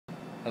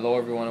Hello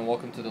everyone and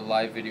welcome to the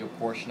live video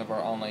portion of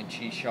our online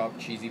cheese shop,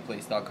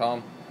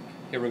 cheesyplace.com.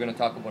 Here we're going to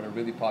talk about a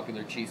really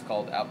popular cheese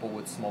called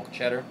Applewood smoked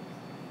cheddar.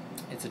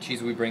 It's a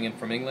cheese we bring in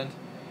from England,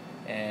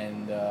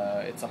 and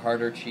it's a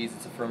harder cheese,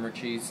 it's a firmer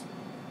cheese,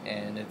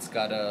 and it's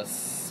got a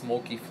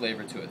smoky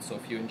flavor to it. So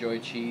if you enjoy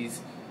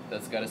cheese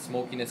that's got a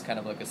smokiness, kind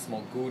of like a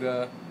smoked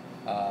Gouda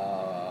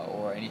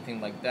or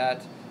anything like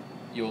that,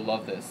 you'll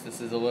love this.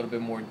 This is a little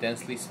bit more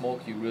densely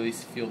smoked. You really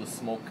feel the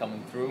smoke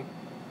coming through.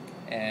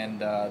 And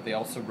they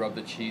also rub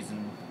the cheese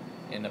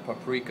in a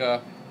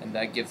paprika, and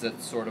that gives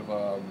it sort of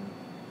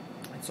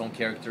its own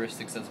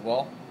characteristics as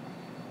well.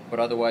 But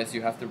otherwise,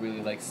 you have to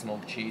really like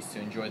smoked cheese to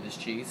enjoy this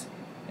cheese,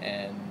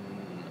 and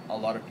a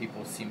lot of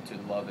people seem to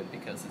love it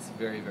because it's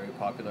very, very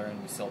popular,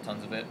 and we sell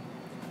tons of it.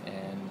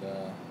 And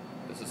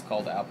this is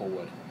called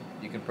Applewood.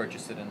 You can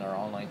purchase it in our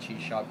online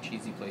cheese shop,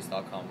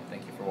 cheesyplace.com.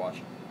 Thank you for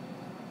watching.